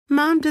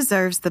Mom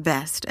deserves the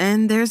best,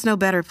 and there's no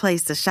better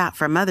place to shop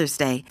for Mother's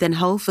Day than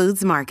Whole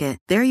Foods Market.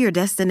 They're your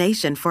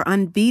destination for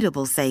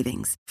unbeatable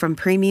savings, from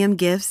premium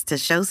gifts to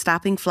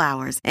show-stopping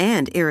flowers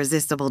and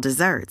irresistible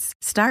desserts.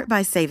 Start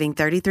by saving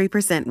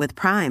 33% with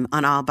Prime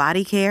on all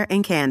body care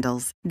and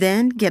candles.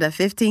 Then get a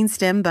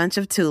 15-stem bunch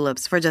of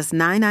tulips for just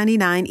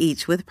 $9.99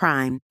 each with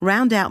Prime.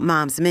 Round out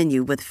Mom's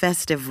menu with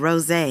festive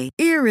rosé,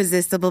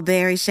 irresistible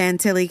berry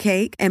chantilly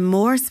cake, and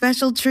more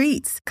special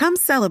treats. Come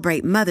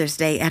celebrate Mother's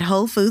Day at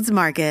Whole Foods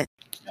Market.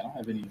 I don't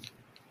have any.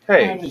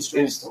 Hey,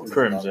 it's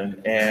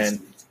Crimson, and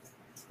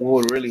what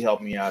would really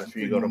help me out if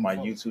you go to my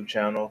YouTube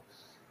channel,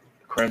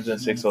 Crimson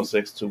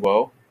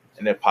 60620,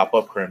 and then pop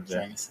up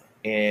Crimson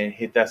and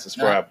hit that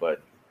subscribe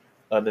button.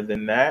 Other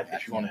than that,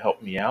 if you want to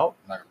help me out,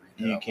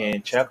 you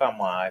can check out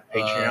my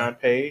Patreon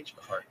page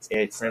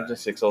at Crimson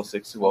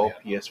 60620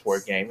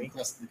 PS4 Gaming.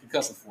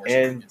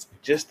 And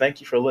just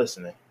thank you for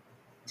listening.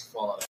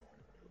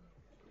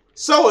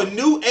 So a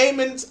new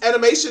Eamon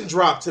animation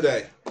dropped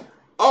today.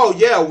 Oh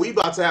yeah, we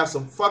about to have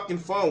some fucking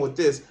fun with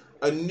this.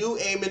 A new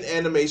Eamon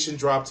animation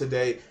dropped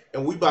today,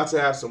 and we about to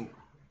have some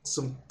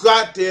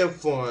goddamn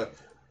fun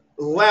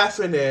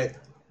laughing at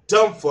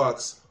dumb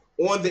fucks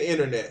on the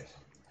internet.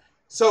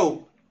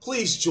 So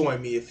please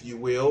join me if you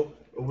will.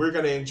 We're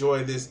gonna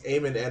enjoy this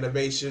Eamon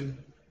animation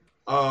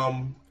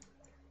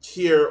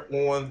here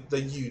on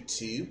the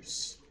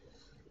YouTubes.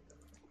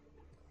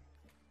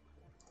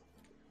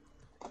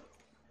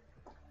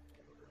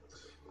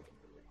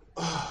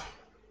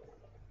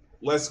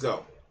 Let's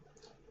go.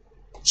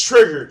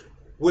 Triggered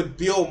with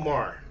Bill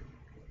Maher.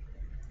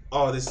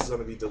 Oh, this is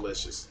going to be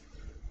delicious.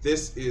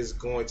 This is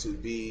going to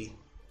be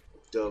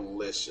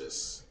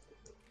delicious.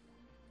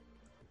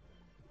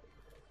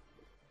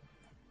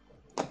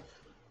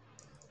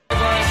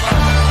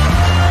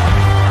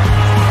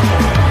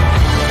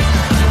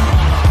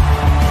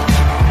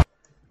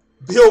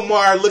 Bill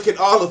Maher looking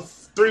all of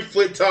 3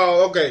 foot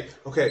tall. Okay,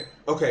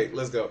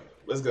 let's go.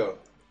 Thank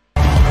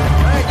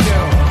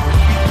you.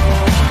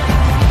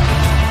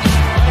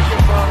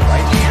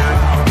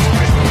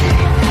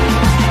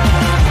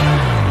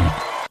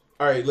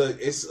 Alright, look,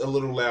 it's a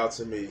little loud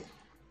to me.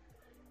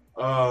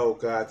 Oh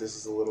god, this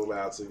is a little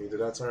loud to me. Did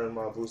I turn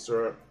my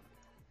booster up?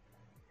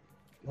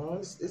 No,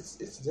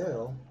 it's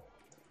down.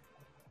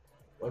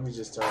 Let me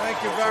just turn it up.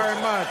 Thank you very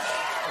much.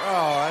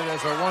 Oh, that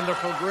is a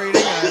wonderful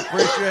greeting. I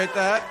appreciate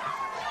that.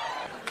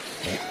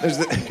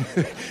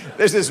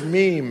 There's this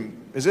meme.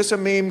 Is this a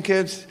meme,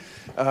 kids?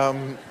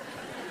 I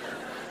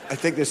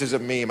think this is a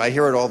meme. I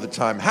hear it all the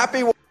time.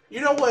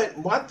 You know what?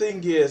 My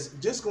thing is,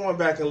 just going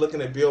back and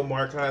looking at Bill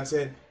Maher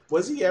content,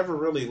 was he ever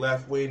really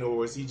left-wing, or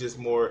was he just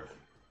more,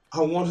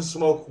 I want to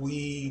smoke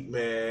weed,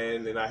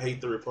 man, and I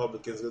hate the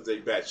Republicans because they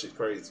batshit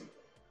crazy?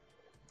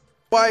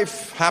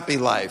 Wife, happy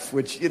life,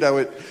 which, you know,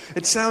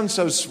 it sounds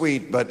so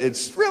sweet, but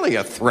it's really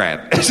a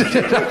threat. It's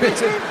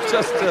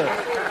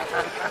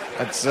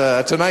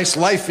a nice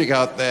life you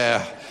got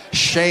there.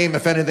 Shame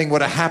if anything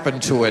would have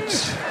happened to it.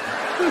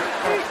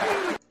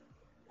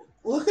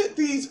 Look at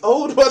these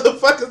old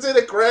motherfuckers in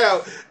the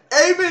crowd.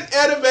 Eamon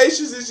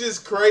Animations is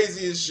just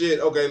crazy as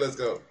shit. Okay, let's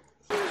go.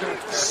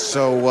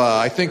 So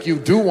I think you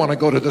do want to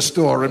go to the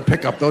store and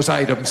pick up those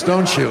items,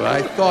 don't you?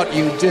 I thought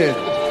you did.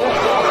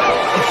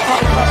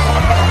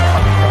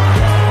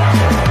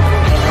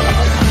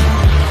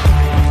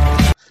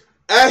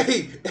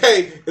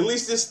 Hey, at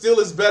least this still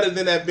is better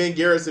than that Ben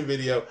Garrison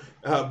video,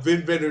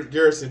 Ben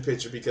Garrison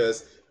picture,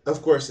 because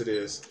of course it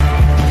is.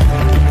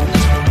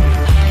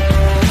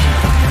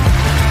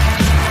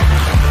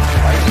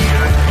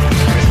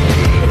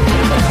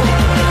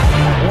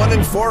 1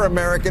 in 4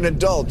 American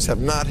adults have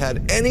not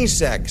had any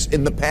sex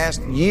in the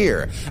past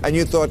year, and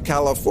you thought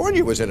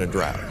California was in a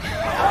drought.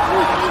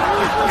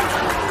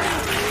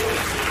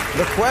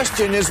 The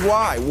question is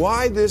why?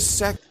 Why this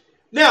sex?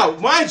 Now,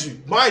 mind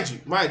you.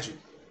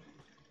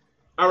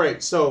 All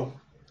right, so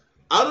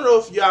I don't know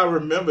if y'all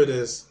remember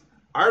this.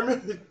 I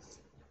remember.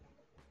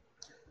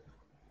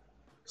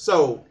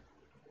 So,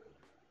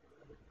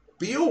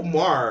 Bill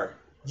Maher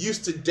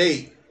used to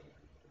date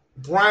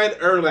Brian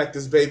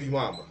Urlacher's baby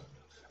mama.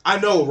 I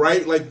know,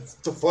 right? Like,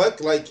 the fuck?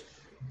 Like,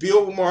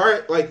 Bill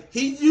Maher, like,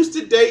 he used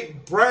to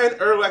date Brian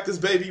Urlacher's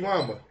baby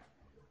mama.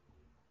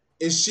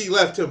 And she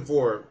left him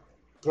for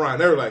Brian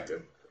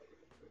Urlacher.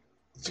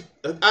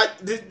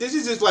 This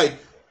is just like,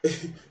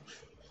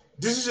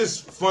 this is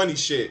just funny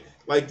shit.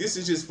 Like, this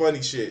is just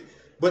funny shit.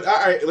 But, all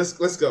right,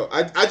 let's go.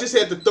 I just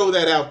had to throw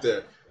that out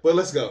there. But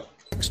let's go.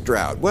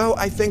 Drought. Well,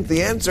 I think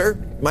the answer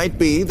might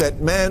be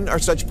that men are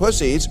such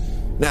pussies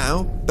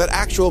now that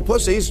actual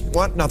pussies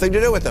want nothing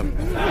to do with them.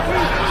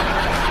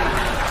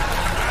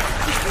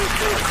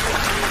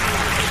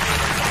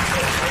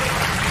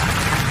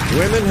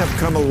 Women have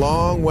come a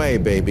long way,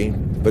 baby.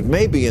 But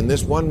maybe in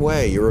this one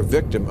way, you're a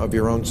victim of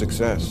your own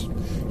success.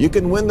 You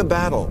can win the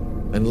battle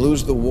and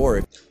lose the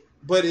war.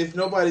 But if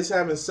nobody's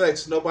having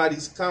sex,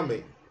 nobody's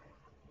coming.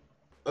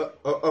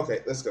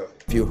 Okay, let's go.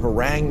 If you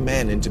harangue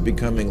men into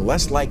becoming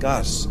less like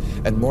us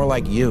and more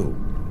like you,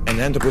 and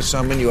end up with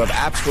someone you have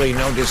absolutely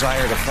no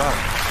desire to fuck.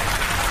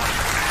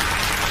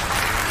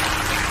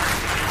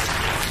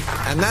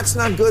 And that's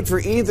not good for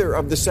either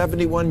of the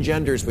 71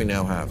 genders we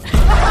now have. I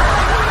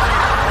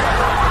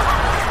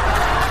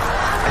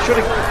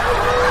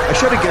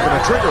should have given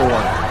a trigger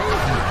warning.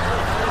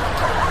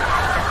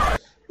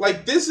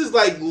 Like, this is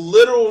like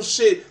literal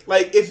shit.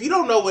 Like, if you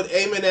don't know what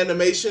Amen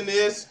Animation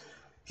is,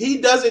 he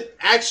doesn't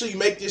actually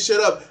make this shit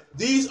up.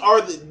 This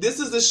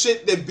is the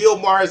shit that Bill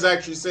Maher has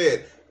actually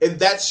said. And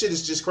that shit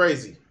is just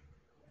crazy.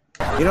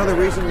 You know the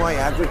reason why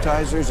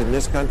advertisers in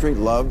this country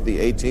love the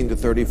 18 to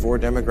 34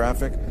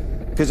 demographic?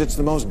 Because it's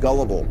the most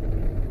gullible.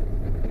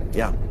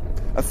 Yeah.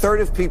 A third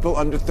of people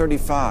under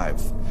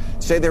 35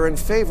 say they're in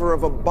favor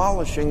of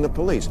abolishing the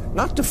police.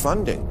 Not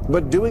defunding,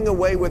 but doing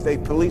away with a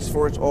police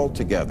force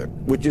altogether,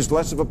 which is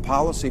less of a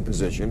policy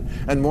position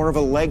and more of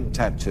a leg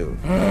tattoo.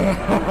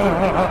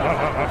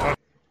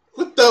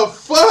 What the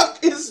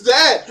fuck is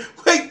that?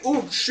 Wait,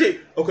 oh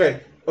shit. Okay,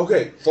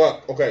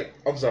 fuck, okay,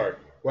 I'm sorry.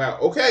 Wow,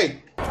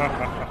 okay.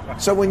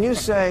 So when you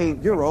say,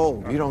 you're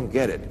old, you don't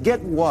get it, get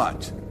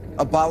what?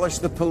 Abolish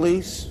the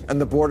police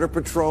and the border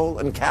patrol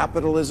and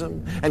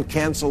capitalism and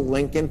cancel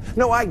Lincoln?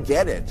 No, I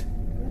get it.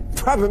 The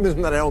problem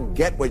isn't that I don't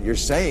get what you're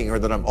saying or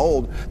that I'm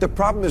old. The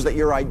problem is that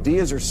your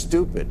ideas are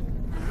stupid.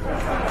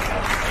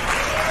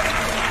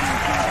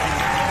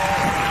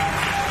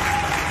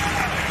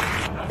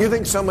 You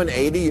think someone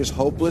 80 is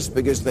hopeless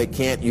because they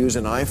can't use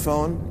an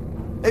iPhone?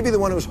 Maybe the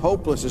one who's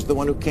hopeless is the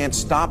one who can't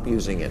stop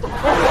using it.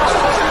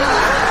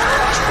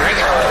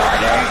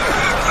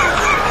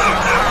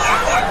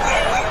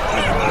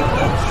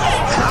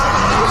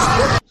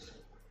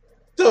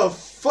 The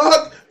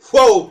fuck?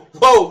 Whoa.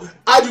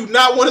 I do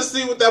not want to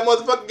see what that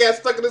motherfucker got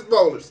stuck in his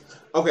boulders.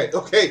 Okay.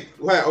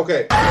 Wow,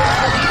 okay.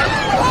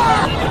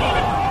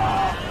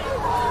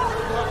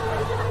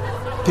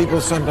 People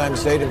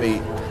sometimes say to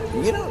me,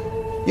 you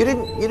know, you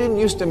didn't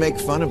used to make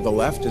fun of the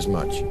left as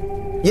much.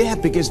 Yeah,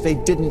 because they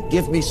didn't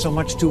give me so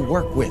much to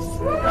work with.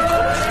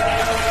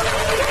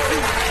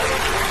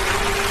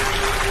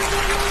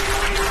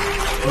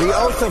 The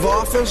oath of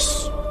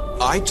office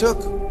I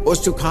took was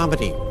to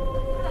comedy.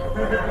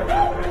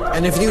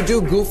 And if you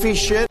do goofy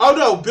shit... Oh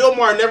no, Bill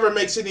Maher never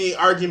makes any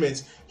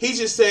arguments. He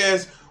just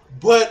says,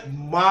 but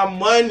my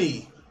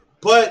money.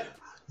 But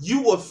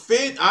you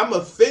I'm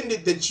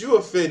offended that you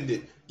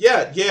offended.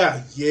 Yeah.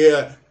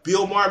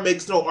 Bill Maher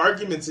makes no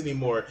arguments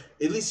anymore.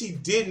 At least he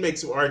did make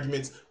some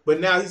arguments. But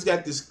now he's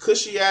got this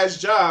cushy-ass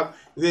job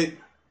that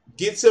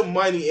gets him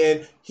money.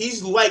 And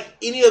he's like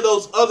any of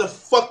those other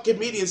fuck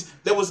comedians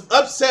that was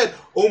upset.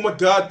 Oh my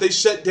God, they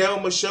shut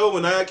down my show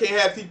and I can't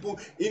have people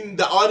in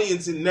the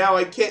audience. And now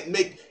I can't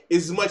make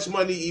as much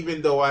money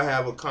even though I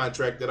have a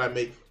contract that I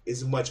make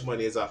as much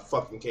money as I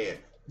fucking can.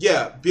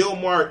 Yeah, Bill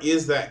Maher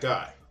is that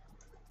guy.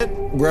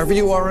 Wherever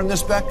you are on the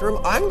spectrum,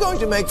 I'm going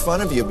to make fun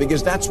of you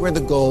because that's where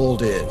the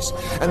gold is.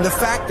 And the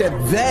fact that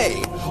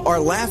they are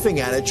laughing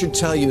at it should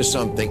tell you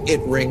something. It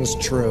rings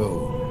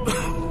true.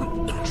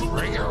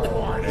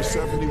 The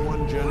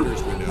 71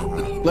 genders we now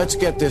have. Let's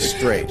get this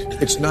straight.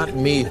 It's not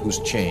me who's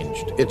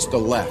changed. It's the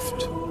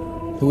left,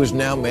 who is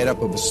now made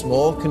up of a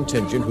small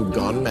contingent who've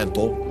gone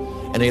mental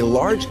and a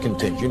large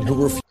contingent who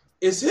refuse.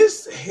 Is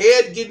his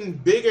head getting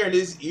bigger and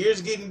his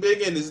ears getting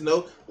bigger and his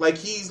nose?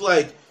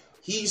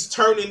 He's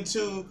turned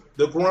into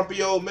the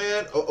grumpy old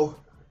man.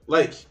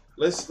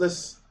 Let's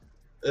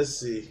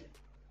see.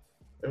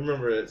 I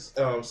remember it's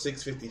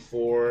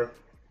 654.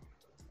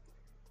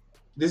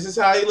 This is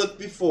how he looked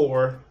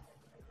before.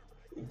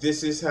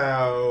 This is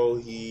how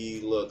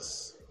he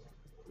looks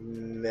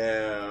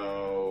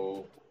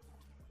now.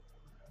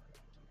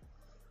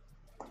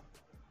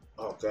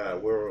 Oh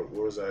God, where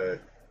was I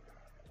at?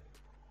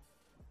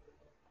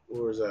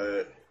 Where was I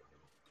at?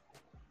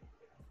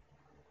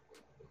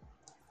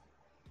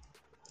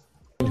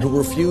 Who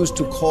refuse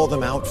to call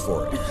them out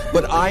for it.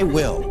 But I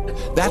will.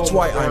 That's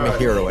why I'm a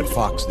hero at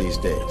Fox these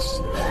days.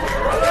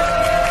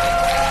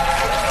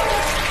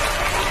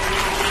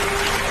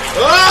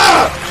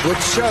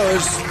 Which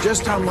shows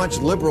just how much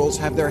liberals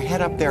have their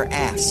head up their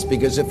ass.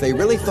 Because if they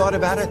really thought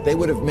about it, they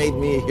would have made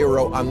me a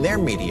hero on their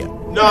media.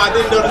 No, I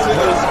didn't notice it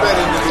was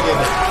better in the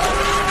beginning.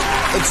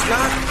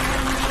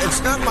 It's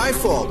not my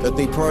fault that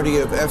the party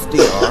of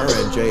FDR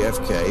and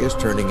JFK is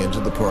turning into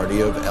the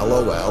party of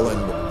LOL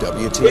and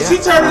WTF. Is he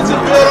turning into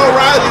Bill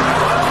O'Reilly?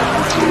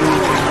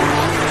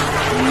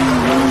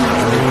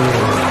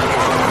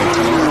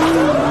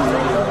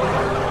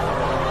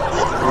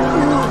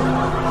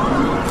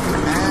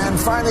 And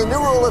finally, new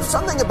rule, if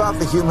something about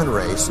the human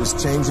race is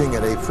changing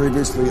at a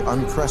previously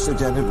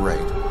unprecedented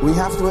rate, we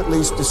have to at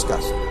least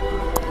discuss it.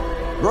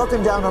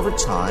 Broken down over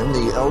time,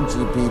 the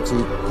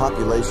LGBT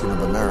population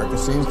of America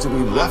seems to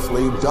be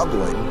roughly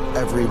doubling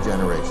every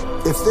generation.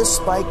 If this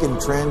spike in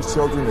trans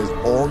children is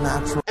all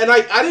natural... And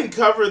I didn't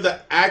cover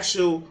the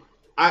actual...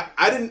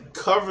 I didn't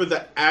cover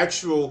the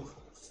actual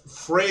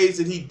phrase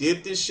that he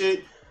did this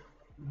shit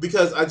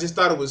because I just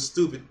thought it was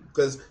stupid.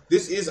 Because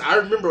this is... I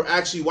remember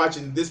actually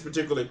watching this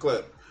particular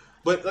clip.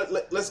 But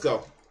let's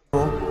go.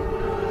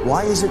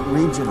 Why is it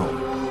regional?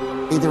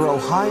 Either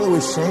Ohio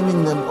is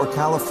shaming them or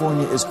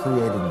California is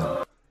creating them.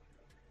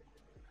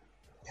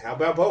 How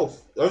about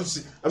both? I'm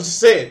just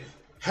saying.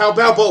 How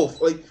about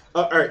both? Like,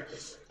 all right,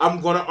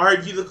 I'm gonna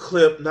argue the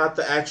clip, not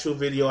the actual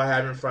video I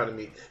have in front of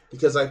me,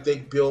 because I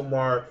think Bill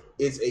Maher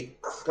is a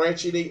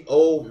crotchety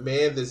old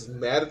man that's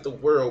mad at the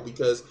world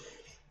because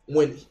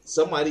when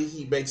somebody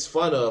he makes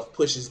fun of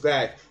pushes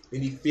back,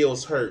 then he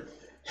feels hurt.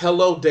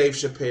 Hello, Dave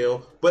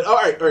Chappelle. But all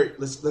right,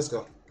 let's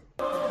go.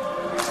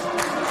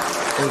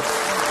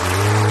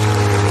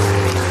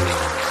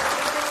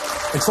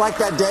 It's like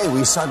that day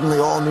we suddenly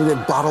all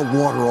needed bottled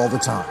water all the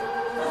time.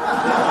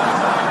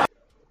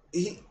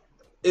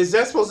 Is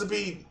that supposed to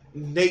be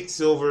Nate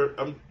Silver?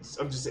 I'm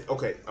just saying.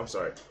 Okay, I'm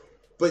sorry,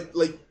 but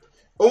like,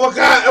 oh my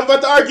God, I'm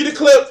about to argue the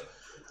clip.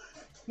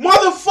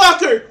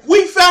 Motherfucker,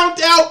 we found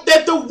out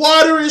that the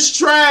water is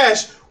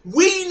trash.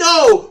 We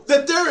know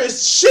that there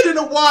is shit in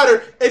the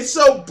water, and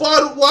so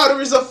bottled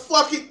water is a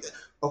fucking...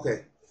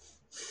 Okay.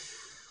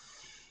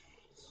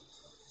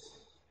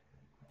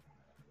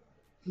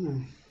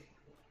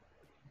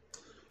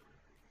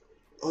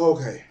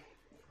 Okay.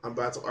 I'm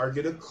about to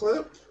argue the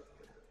clip.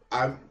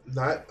 I'm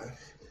not...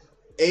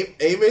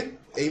 Eamon?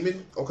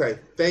 Okay,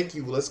 thank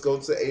you. Let's go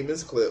to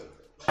Eamon's clip.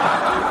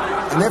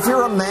 And if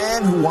you're a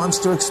man who wants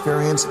to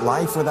experience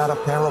life without a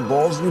pair of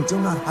balls, you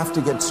do not have to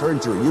get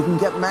surgery. You can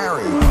get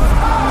married.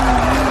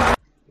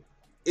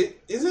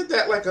 Isn't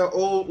that like an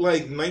old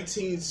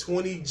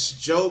 1920s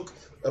joke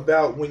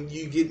about when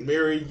you get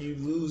married, you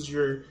lose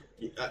your...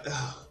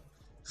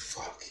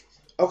 fuck.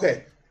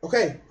 Okay.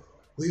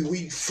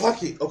 We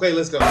fuck it. Okay,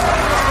 let's go.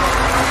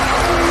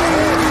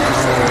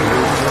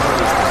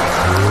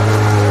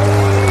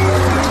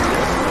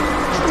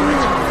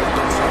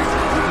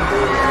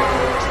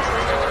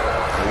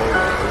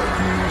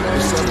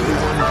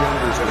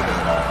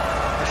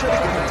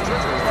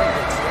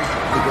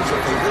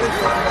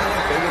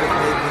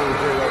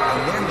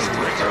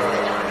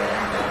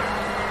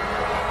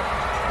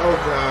 Oh,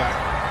 God.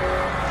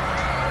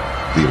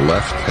 The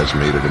left has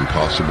made it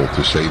impossible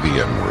to say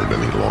the N-word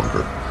any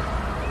longer.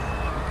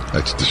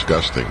 That's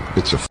disgusting.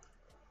 It's a...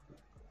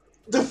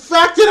 The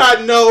fact that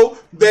I know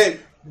that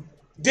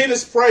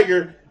Dennis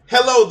Prager,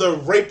 the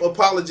rape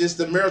apologist,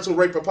 the marital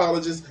rape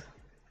apologist,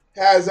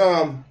 has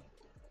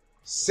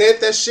said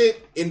that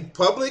shit in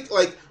public,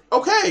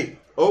 okay,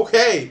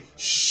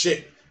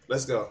 shit,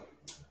 let's go.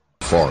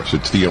 Farce.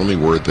 It's the only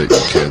word that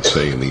you can't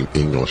say in the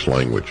English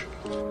language.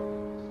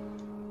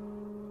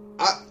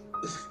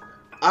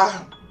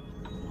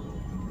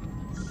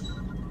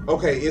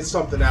 Okay, it's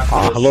something after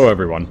this. Hello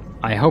everyone.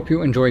 I hope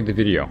you enjoyed the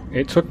video.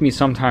 It took me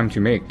some time to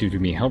make due to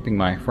me helping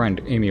my friend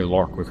Amy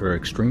Lark with her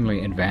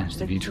extremely advanced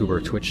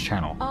VTuber Twitch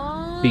channel.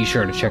 Be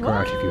sure to check her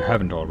out if you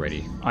haven't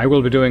already. I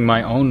will be doing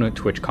my own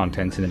Twitch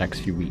content in the next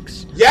few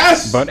weeks.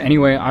 Yes! But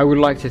anyway, I would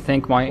like to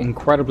thank my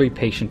incredibly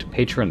patient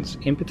patrons.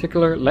 In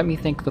particular, let me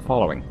thank the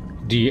following.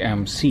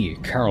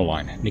 DMC,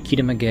 Caroline,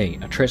 Nikita Magay,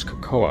 Atres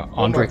Kokoa,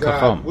 Andre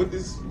Kaham,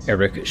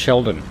 Eric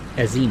Sheldon,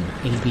 Azim,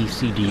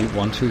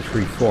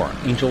 ABCD1234,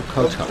 Angel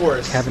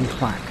Koto, Kevin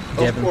Clack,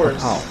 Devin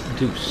Papal,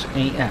 Deuce,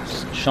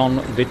 AS, Sean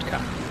Vidka,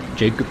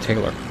 Jacob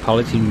Taylor,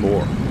 Palatine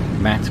Moore,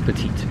 Matt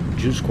Petit,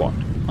 Juice Squad,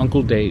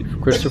 Uncle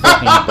Dave, Christopher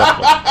Hayne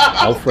Butler,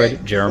 Alfred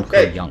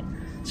Jeremko Young,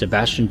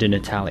 Sebastian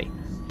DiNatale,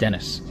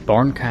 Dennis,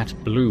 Barncat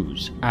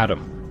Blues,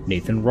 Adam,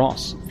 Nathan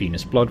Ross,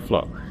 Venus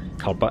Bloodflow,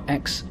 Kalpa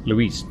X,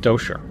 Luis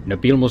Dosher,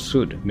 Nabil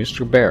Mosoud,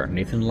 Mr. Bear,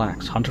 Nathan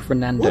Lax, Hunter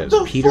Fernandez,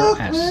 Peter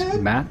S,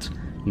 man? Matt,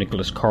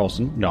 Nicholas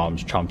Carlson,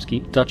 Noms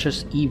Chomsky,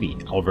 Duchess Evie,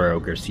 Alvaro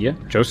Garcia,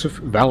 Joseph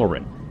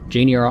Valorin,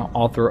 Janiera,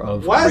 author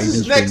of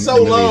Raven's Dream,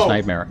 Amelia's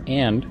Nightmare,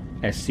 and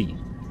SC.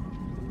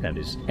 That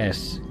is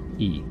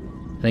SE.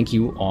 Thank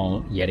you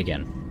all yet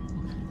again.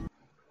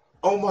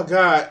 Oh my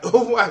god.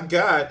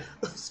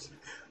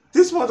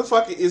 This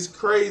motherfucker is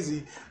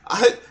crazy.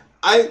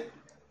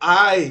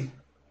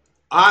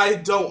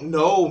 I don't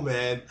know,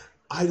 man.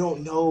 I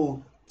don't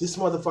know. This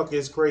motherfucker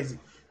is crazy.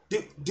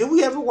 Did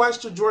we ever watch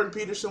the Jordan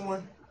Peterson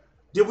one?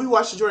 Did we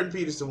watch the Jordan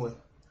Peterson one?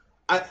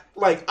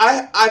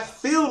 I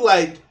feel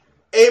like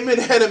Amen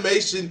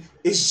Animation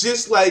is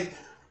just like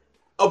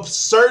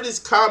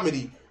absurdist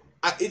comedy.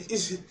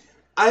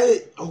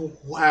 Oh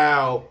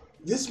wow.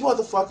 This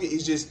motherfucker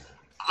is just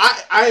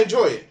I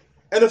enjoy it.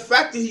 And the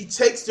fact that he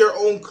takes their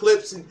own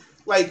clips and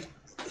like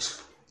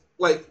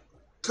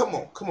come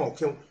on.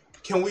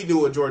 Can we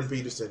do a Jordan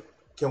Peterson?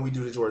 Can we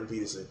do the Jordan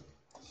Peterson?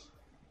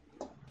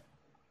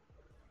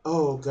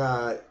 Oh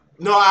God.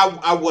 No,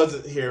 I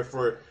wasn't here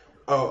for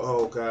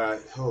oh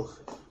God. Oh,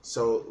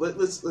 so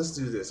let's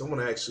do this. I'm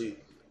gonna actually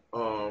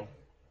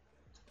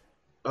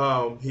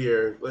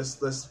here,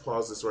 let's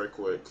pause this right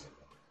quick.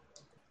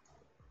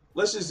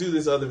 Let's just do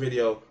this other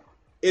video.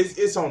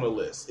 It's on the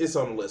list. It's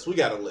on the list. We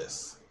got a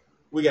list.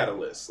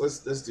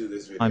 Let's do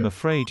this video. I'm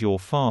afraid your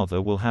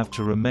father will have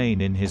to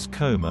remain in his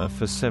coma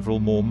for several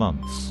more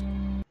months.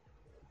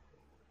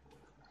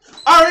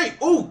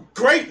 Alright, ooh,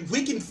 great.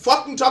 We can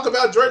fucking talk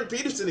about Jordan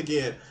Peterson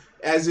again.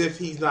 As if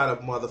he's not a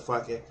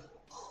motherfucking...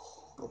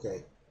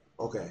 Okay.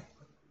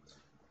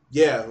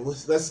 Yeah,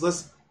 let's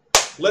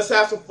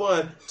have some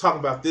fun talking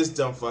about this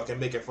dumb fuck and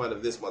making fun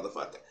of this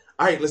motherfucker.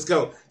 Alright, let's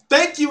go.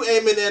 Thank you,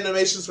 Amen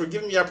Animations, for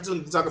giving me the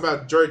opportunity to talk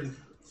about Jordan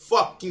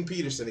fucking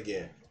Peterson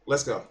again.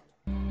 Let's go.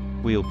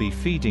 We'll be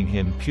feeding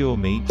him pure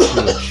meat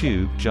through a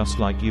tube just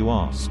like you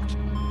asked.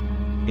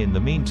 In the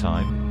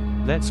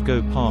meantime, let's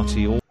go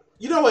party all.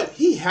 You know what?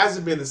 He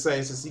hasn't been the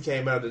same since he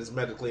came out of this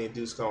medically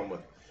induced coma.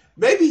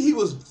 Maybe he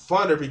was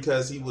funner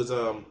because he was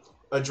a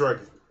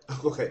drug.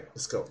 Okay,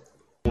 let's go.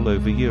 All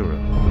over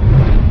Europe.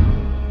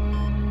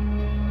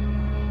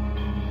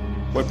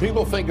 When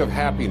people think of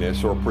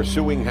happiness or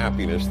pursuing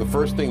happiness, the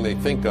first thing they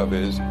think of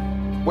is,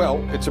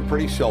 well, it's a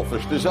pretty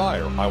selfish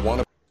desire. I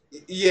want to.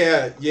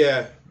 Yeah.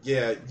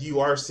 You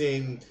are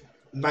seeing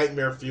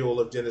nightmare fuel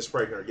of Dennis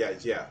Prager.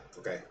 Yeah.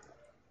 Okay.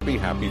 Be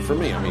happy for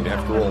me. I mean,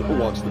 after all, who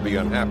wants to be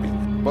unhappy?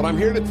 But I'm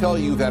here to tell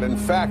you that, in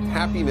fact,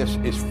 happiness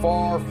is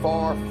far,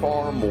 far,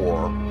 far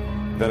more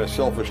than a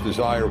selfish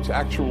desire. It's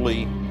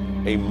actually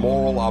a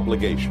moral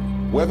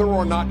obligation. Whether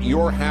or not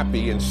you're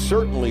happy, and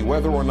certainly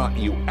whether or not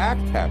you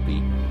act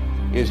happy,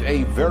 is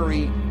a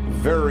very,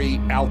 very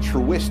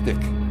altruistic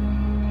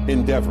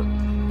endeavor.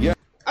 Yeah.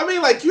 I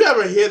mean, like, you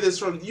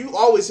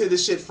always hear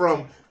this shit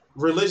from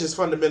religious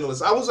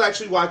fundamentalists. I was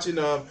actually watching,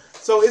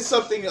 so it's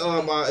something,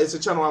 it's a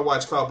channel I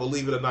watch called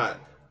Believe It or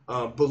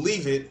Not.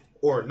 Believe It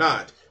or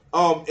Not.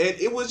 And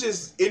it was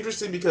just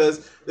interesting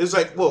because there's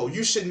like, well,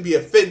 you shouldn't be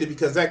offended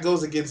because that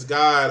goes against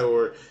God,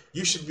 or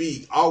you should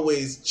be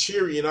always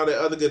cheery and all that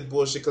other good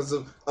bullshit because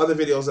of other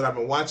videos that I've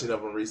been watching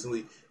of them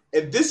recently.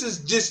 And this is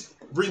just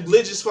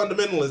religious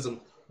fundamentalism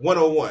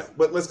 101.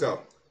 But let's go.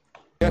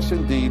 Yes,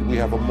 indeed, we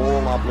have a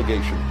moral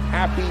obligation.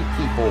 Happy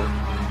people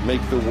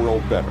make the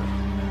world better.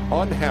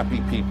 Unhappy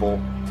people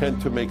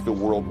tend to make the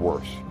world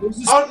worse.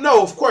 Oh,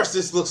 no, of course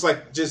this looks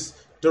like just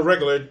the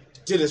regular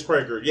Dennis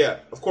Prager. Yeah,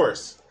 of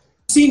course.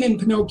 Scene in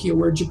Pinocchio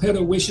where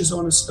Geppetto wishes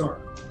on a star,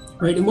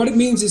 right? And what it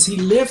means is he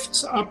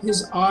lifts up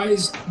his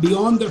eyes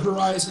beyond the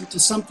horizon to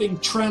something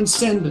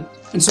transcendent.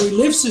 And so he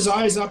lifts his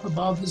eyes up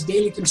above his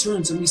daily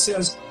concerns and he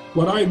says,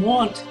 what I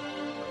want,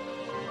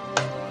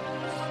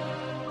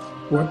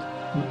 what?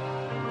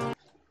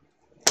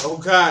 Oh,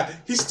 God.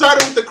 He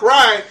started with the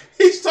crying.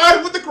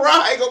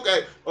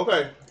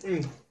 Okay.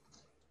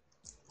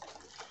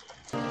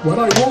 What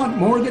I want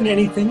more than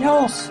anything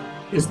else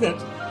is that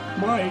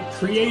my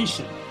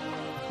creation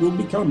will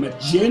become a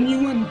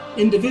genuine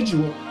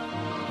individual,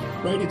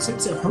 right? It's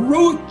a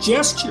heroic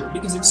gesture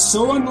because it's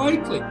so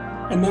unlikely.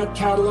 And that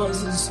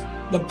catalyzes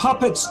the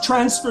puppet's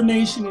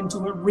transformation into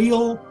a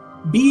real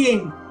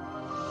being.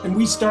 And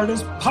we start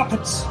as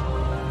puppets.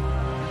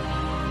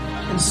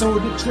 And so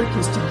the trick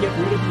is to get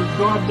rid of your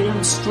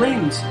goddamn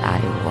strings. I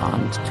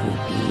want to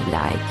be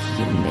like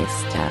you,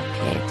 Mr.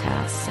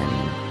 Peterson.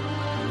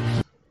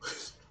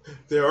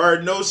 There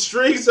are no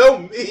strings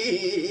on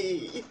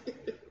me.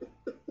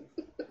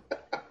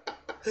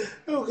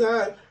 Oh,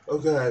 God.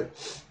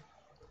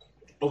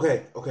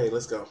 Okay,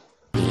 let's go.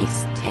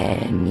 Please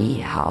tell me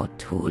how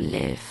to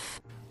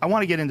live. I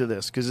want to get into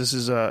this because this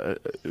is I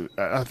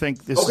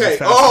think this is a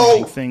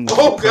fascinating thing.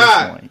 Oh,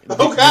 God.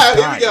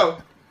 Here we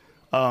go.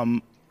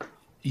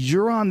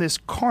 You're on this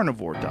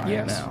carnivore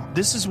diet now.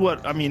 This is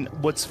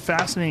what's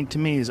fascinating to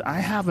me is I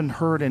haven't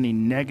heard any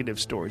negative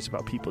stories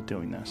about people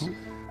doing this.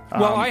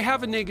 Well, I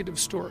have a negative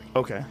story.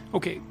 Okay.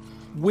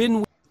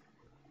 When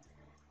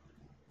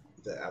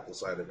the apple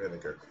cider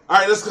vinegar. All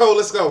right, let's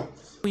go.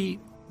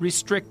 We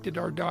restricted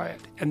our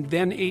diet and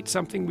then ate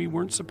something we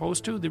weren't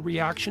supposed to, the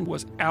reaction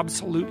was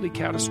absolutely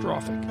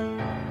catastrophic.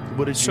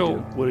 What did you do?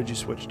 What did you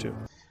switch to?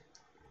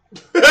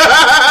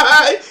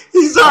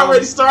 He's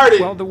already started.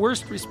 Well, the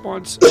worst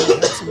response, I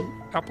had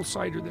some apple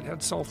cider that had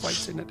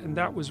sulfites in it, and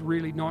that was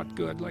really not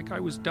good. Like, I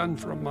was done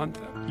for a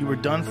month. You were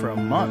done for a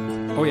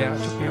month? Oh, yeah,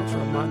 it took me out for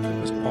a month. It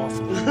was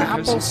awful.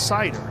 Apple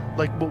cider?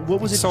 Like, what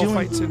was it doing?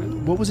 Sulfites in it.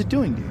 What was it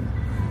doing to you?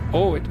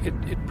 Oh, it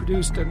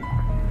produced an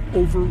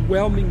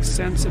overwhelming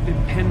sense of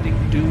impending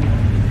doom.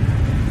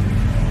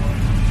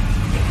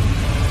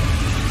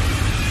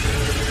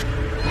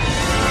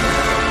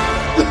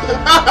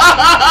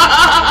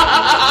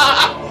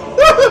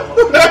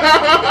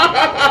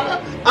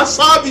 I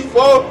saw it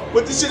before,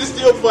 but this shit is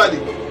still funny.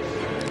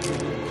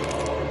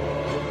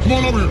 Come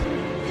on over here.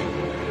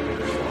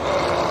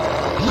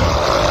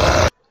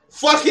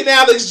 Fucking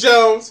Alex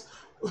Jones.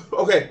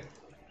 Okay.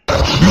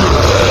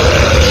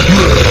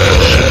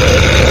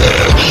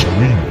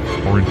 We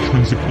are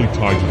intrinsically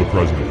tied to the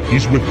president.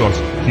 He's with us.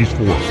 He's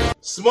for us.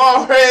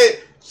 Small head,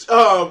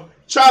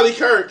 Charlie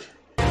Kirk.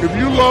 If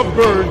you love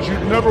birds,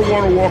 you'd never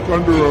want to walk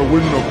under a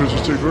windmill because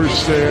it's a very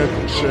sad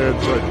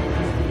sight.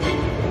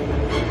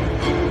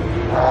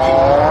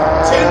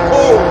 Tim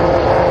Pool.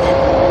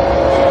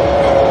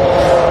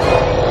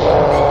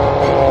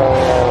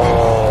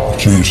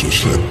 Jesus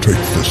said, take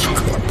this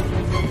cup.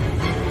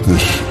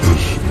 This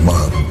is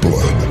my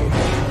blood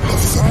of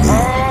the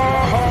new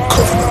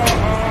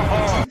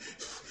covenant.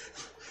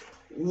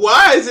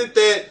 Why is it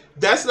that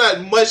that's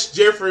not much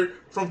different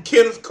from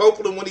Kenneth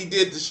Copeland when he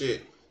did the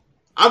shit?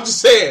 I'm just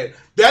saying,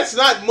 that's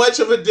not much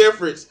of a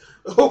difference.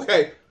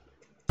 Okay.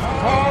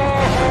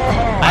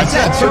 I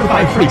said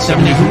certified freak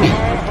 7 days a week.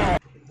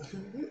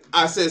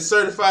 I said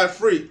certified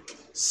freak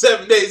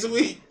 7 days a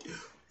week.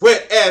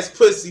 Wet ass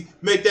pussy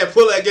make that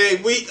pull-out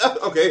game weak.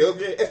 Okay.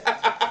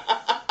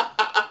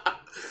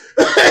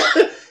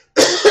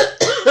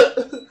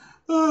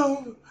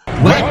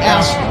 Wet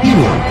ass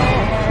spewer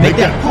make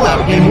that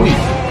pull-out game weak.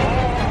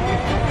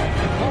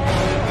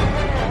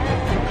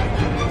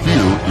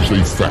 Fear is a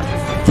fact.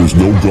 There's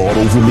no God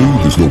over me.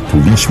 There's no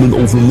policeman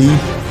over me.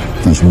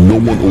 There's no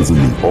one over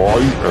me. I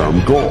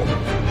am God.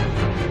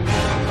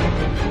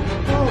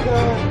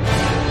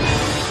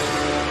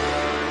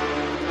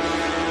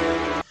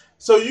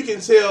 So you can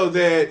tell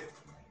that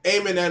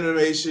Amen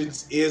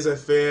Animations is a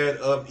fan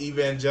of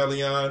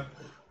Evangelion.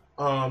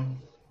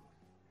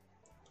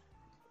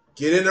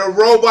 Get in a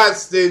robot,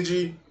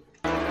 Stingy.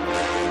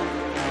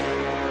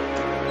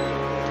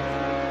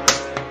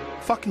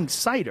 Fucking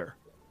cider.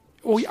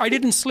 Oh, I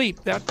didn't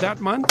sleep that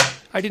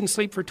month. I didn't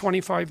sleep for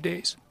 25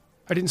 days.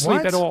 I didn't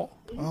sleep at all.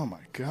 Oh my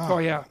God. Oh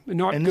yeah,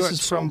 not and good. this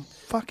is from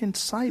fucking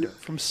cider.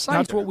 From cider.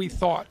 That's what we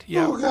thought.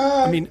 Yeah. Oh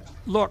God. I mean,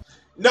 look.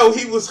 No,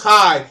 he was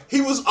high. He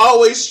was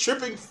always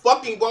tripping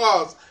fucking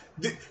balls.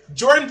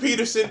 Jordan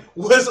Peterson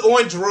was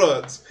on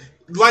drugs.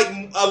 Like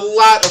a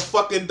lot of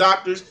fucking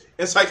doctors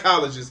and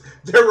psychologists.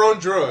 They're on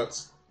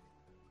drugs.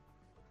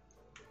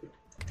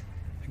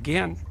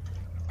 Again,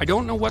 I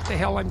don't know what the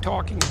hell I'm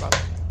talking about.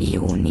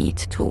 You need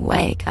to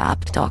wake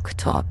up,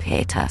 Dr.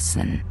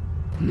 Peterson.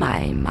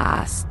 My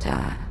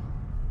master.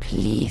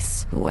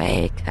 Please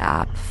wake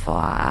up for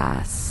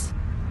us.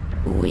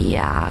 We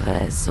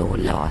are so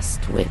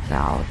lost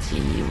without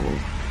you.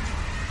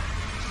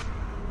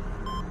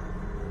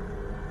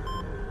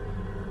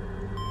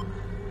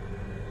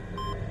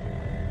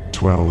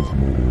 "12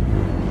 more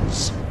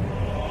rules.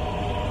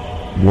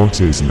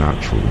 What is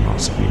natural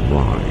must be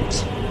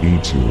right.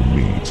 Eat your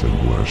meat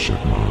and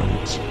worship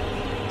might.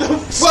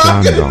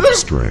 Stand up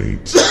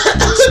straight.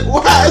 Listen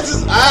Why is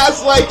his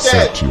eyes like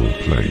that? Accept your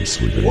place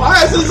within.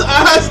 Why is his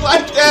eyes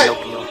like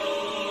that?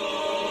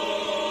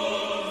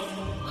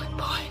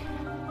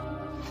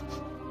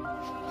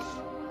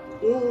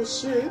 Oh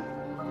shit.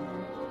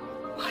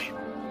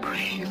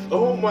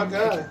 Oh my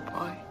God.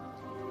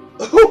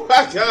 Oh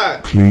my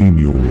God. Clean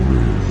your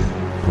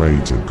room. Pray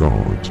to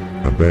God.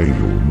 Obey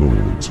your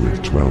lords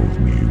with 12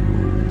 new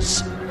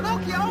rules.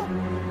 Pinocchio!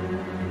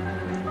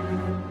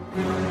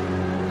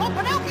 Oh,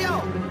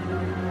 Pinocchio!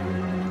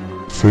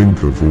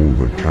 Think of all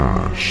the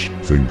cash.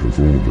 Think of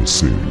all the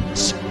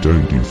suits.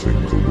 Don't you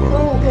think the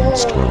world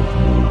needs 12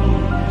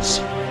 more rules?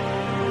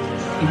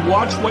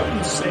 Watch what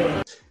you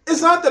say.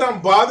 It's not that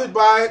I'm bothered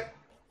by it.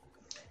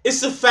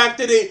 It's the fact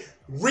that it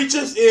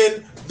reaches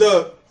in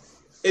the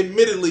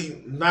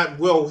admittedly not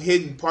well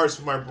hidden parts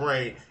of my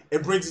brain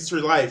and brings it to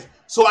life.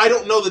 So I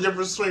don't know the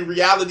difference between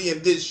reality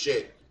and this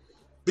shit.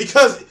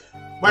 Because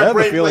my I have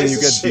brain a feeling plays you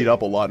this get shit. beat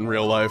up a lot in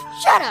real life.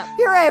 Shut up!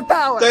 You're a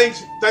power!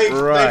 Thanks,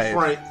 Right.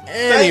 Frank.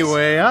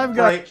 Anyway, I've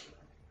got... Frank.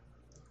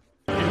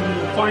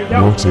 Find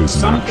out What is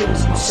some natural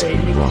things you must say be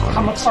make you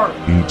come right. apart.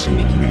 Eat your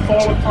meat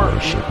Fall and apart.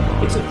 worship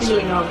It's a might.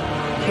 feeling of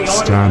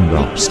chaotic Stand up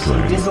weakness and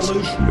straight.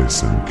 dissolution.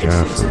 Listen It's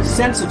carefully. a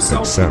sense of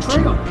Accept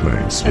self-betrayal. your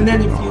place And then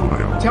within if the you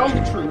hierarchy. tell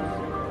the truth,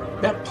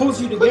 that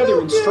pulls you together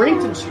and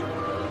strengthens you.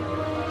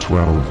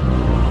 12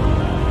 more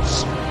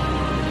rules.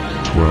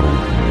 12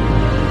 more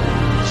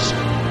rules.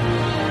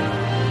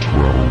 12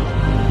 more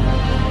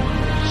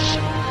rules.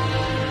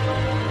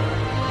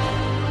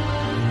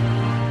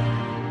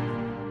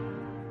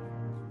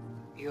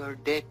 You're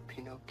dead,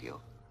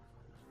 Pinocchio.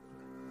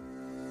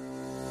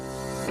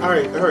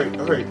 Alright,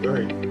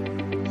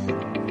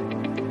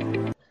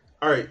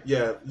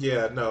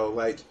 yeah, no,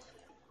 like,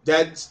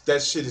 that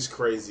shit is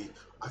crazy.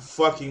 I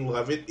fucking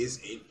love it. It's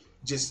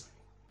just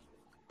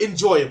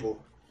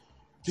enjoyable.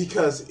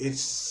 Because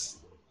it's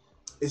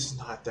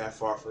not that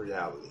far from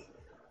reality.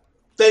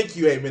 Thank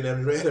you, Amen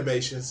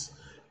Animations.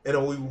 And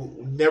we will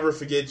never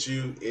forget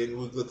you, and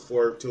we look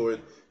forward to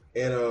it.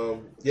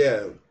 And,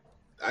 yeah,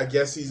 I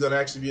guess he's going to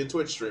actually be a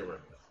Twitch streamer.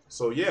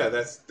 So, yeah,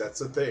 that's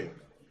a thing.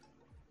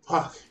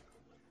 Fuck.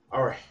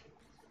 All right,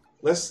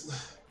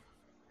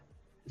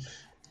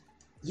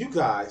 you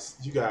guys,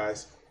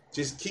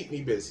 just keep me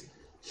busy.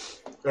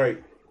 All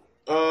right,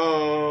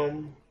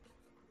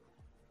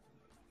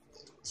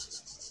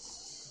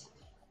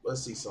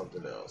 let's see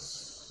something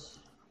else.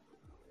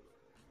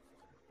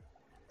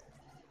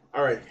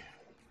 All right,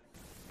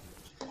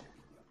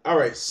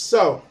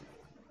 so,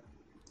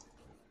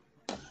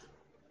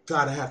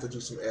 God, I have to do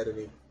some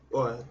editing.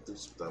 Oh, I have to do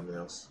some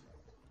thumbnails.